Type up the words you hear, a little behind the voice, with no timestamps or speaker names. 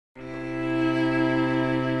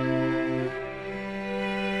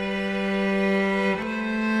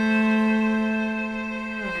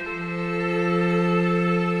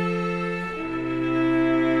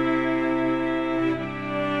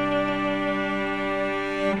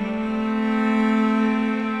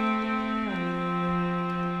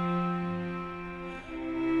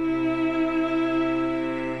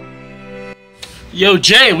Yo,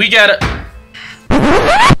 Jay, we gotta.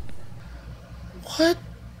 What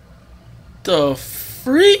the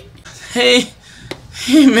freak? Hey,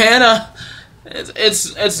 man.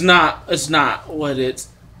 It's not what it's.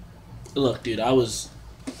 Look, dude, I was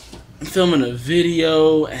filming a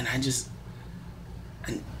video and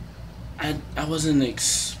I wasn't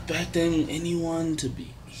expecting anyone to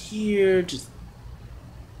be here. Dude,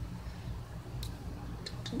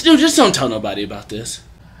 just don't tell nobody about this.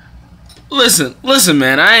 Listen,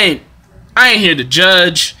 man, I ain't here to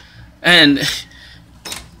judge. And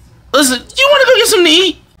listen, you want to go get something to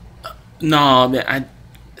eat? No, man, I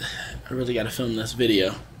really gotta film this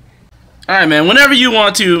video. All right, man. Whenever you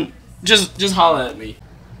want to, just holler at me.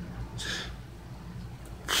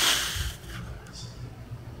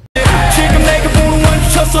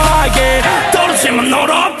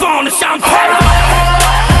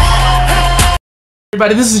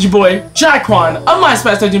 Everybody, this is your boy Jaquan of My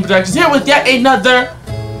Spice 13 Productions here with yet another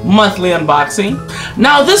monthly unboxing.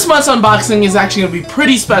 Now this month's unboxing is actually going to be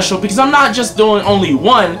pretty special because I'm not just doing only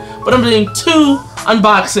one, but I'm doing two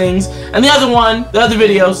unboxings, and the other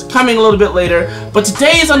videos coming a little bit later. But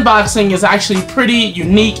today's unboxing is actually pretty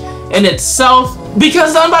unique in itself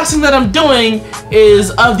because the unboxing that I'm doing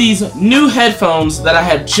is of these new headphones that I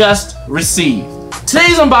have just received.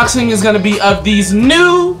 Today's unboxing is going to be of these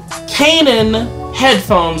new Kanen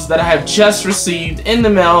headphones that I have just received in the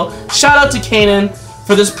mail. Shout out to Kanen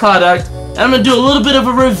for this product, and I'm going to do a little bit of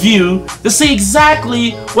a review to see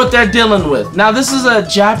exactly what they're dealing with. Now this is a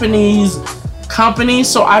Japanese company,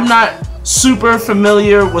 so I'm not super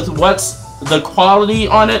familiar with what's the quality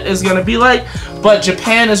on it is going to be like, but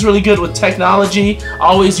Japan is really good with technology. I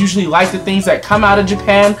always usually like the things that come out of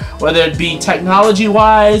Japan, whether it be technology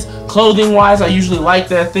wise, clothing wise. I usually like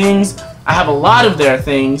their things. I have a lot of their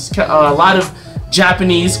things, a lot of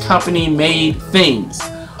Japanese company made things,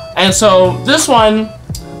 and so this one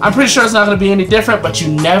I'm pretty sure it's not going to be any different, but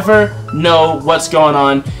you never know what's going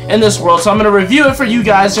on in this world. So I'm going to review it for you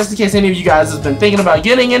guys, just in case any of you guys has been thinking about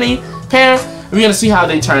getting any pair. We're going to see how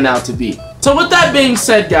they turn out to be. So with that being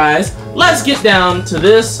said, guys, let's get down to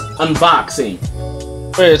this unboxing.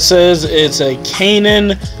 Where it says it's a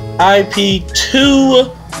Kanen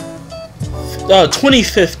IP2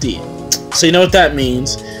 2050. So you know what that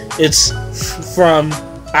means. It's from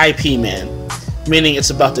IP Man, meaning it's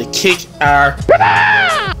about to kick our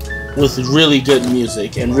with really good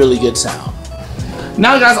music and really good sound.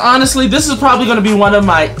 Now guys, honestly, this is probably going to be one of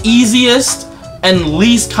my easiest and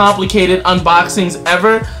least complicated unboxings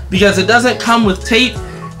ever because it doesn't come with tape,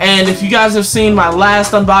 and if you guys have seen my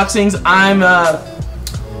last unboxings, I'm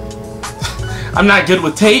not good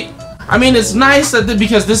with tape. I mean, it's nice that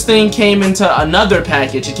because this thing came into another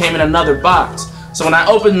package, it came in another box, so when I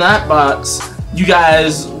opened that box, you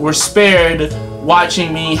guys were spared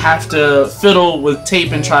watching me have to fiddle with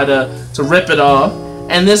tape and try to rip it off,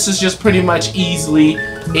 and this is just pretty much easily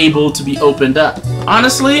able to be opened up.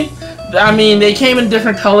 Honestly, I mean, they came in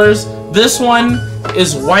different colors. This one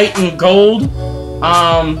is white and gold.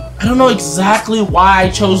 I don't know exactly why I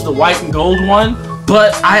chose the white and gold one,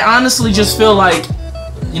 but I honestly just feel like,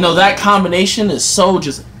 you know, that combination is so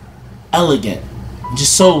just elegant,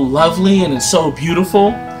 just so lovely, and it's so beautiful.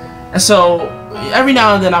 And so every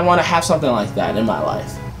now and then I want to have something like that in my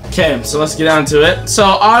life. Okay, so let's get down to it. So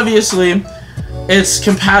obviously it's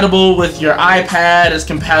compatible with your iPad, it's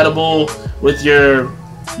compatible with your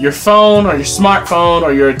phone or your smartphone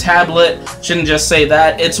or your tablet. Shouldn't just say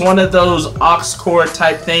that. It's one of those aux cord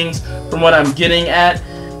type things from what I'm getting at.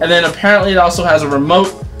 And then apparently it also has a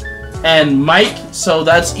remote and mic, so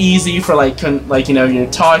that's easy for like you know, you're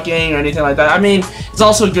talking or anything like that. I mean, it's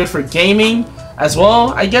also good for gaming as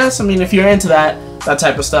well, I guess. I mean, if you're into that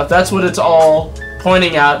type of stuff, that's what it's all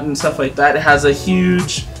pointing out and stuff like that. It has a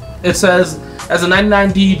huge, it says, as a 99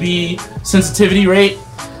 dB sensitivity rate.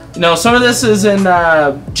 You know, some of this is in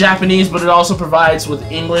Japanese, but it also provides with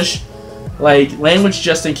English like language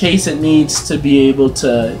just in case it needs to be able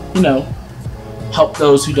to, you know, help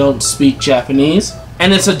those who don't speak Japanese.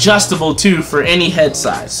 And it's adjustable too for any head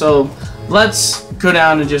size. So let's go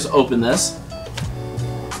down and just open this.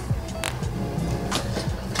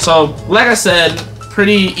 So, like I said,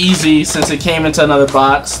 pretty easy since it came into another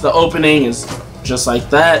box. The opening is just like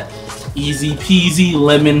that. Easy peasy,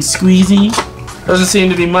 lemon squeezy. Doesn't seem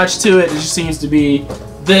to be much to it. It just seems to be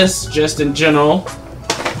this, just in general.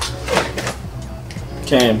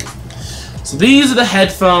 Okay. So these are the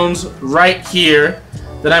headphones right here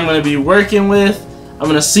that I'm going to be working with. I'm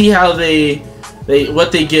going to see how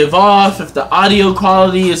what they give off, if the audio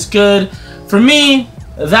quality is good. For me,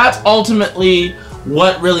 that's ultimately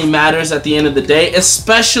what really matters at the end of the day,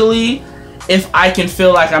 especially if I can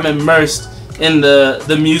feel like I'm immersed in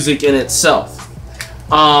the music in itself.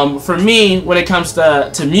 For me, when it comes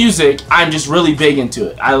to music, I'm just really big into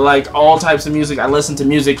it. I like all types of music. I listen to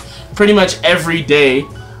music pretty much every day.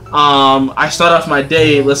 I start off my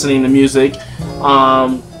day listening to music.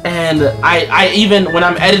 And I even, when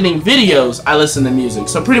I'm editing videos, I listen to music.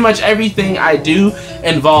 So pretty much everything I do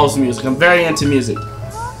involves music. I'm very into music.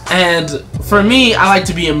 And for me, I like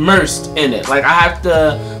to be immersed in it. Like, I have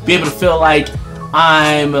to be able to feel like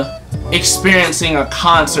I'm experiencing a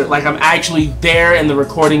concert, like I'm actually there in the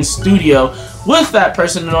recording studio with that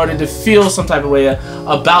person in order to feel some type of way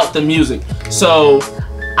about the music. So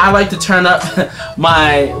I like to turn up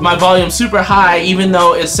my volume super high, even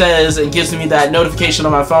though it says, it gives me that notification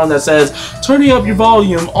on my phone that says turning up your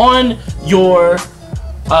volume on your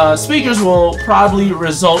speakers will probably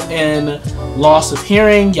result in loss of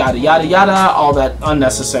hearing, yada yada yada, all that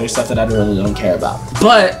unnecessary stuff that I really don't care about.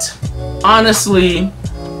 But honestly,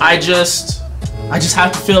 I just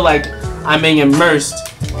have to feel like I'm being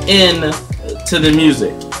immersed into the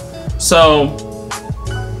music. So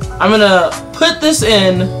I'm gonna put this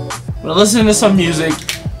in, I'm gonna listen to some music,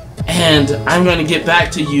 and I'm gonna get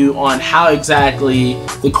back to you on how exactly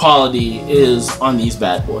the quality is on these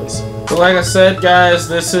bad boys. But like I said, guys,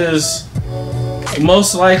 this is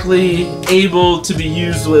most likely able to be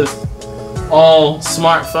used with all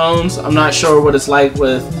smartphones. I'm not sure what it's like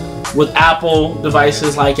with Apple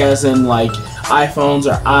devices, like as in like iPhones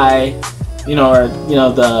or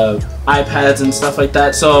the iPads and stuff like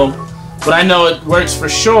that. So, but I know it works for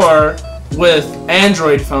sure with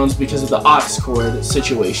Android phones because of the aux cord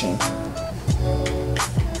situation.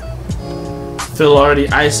 Feel already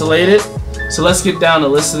isolated, so let's get down to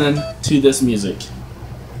listening to this music.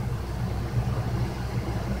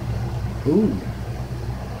 Ooh.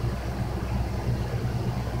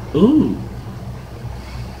 Ooh.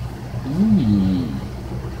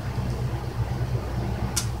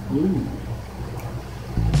 Ooh.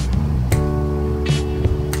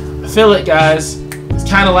 I feel it, guys. It's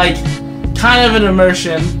kind of an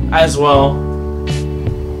immersion as well.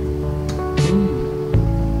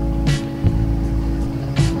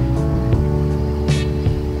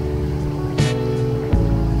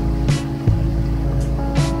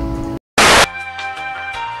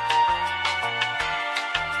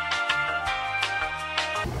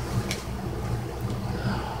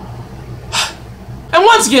 And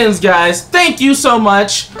once again, guys, thank you so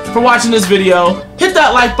much for watching this video. Hit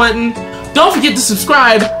that like button. Don't forget to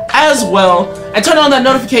subscribe as well, and turn on that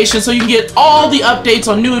notification so you can get all the updates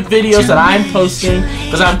on new videos that I'm posting,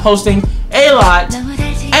 because I'm posting a lot.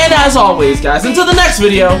 And as always, guys, until the next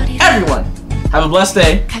video, everyone, have a blessed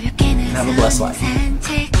day and have a blessed life.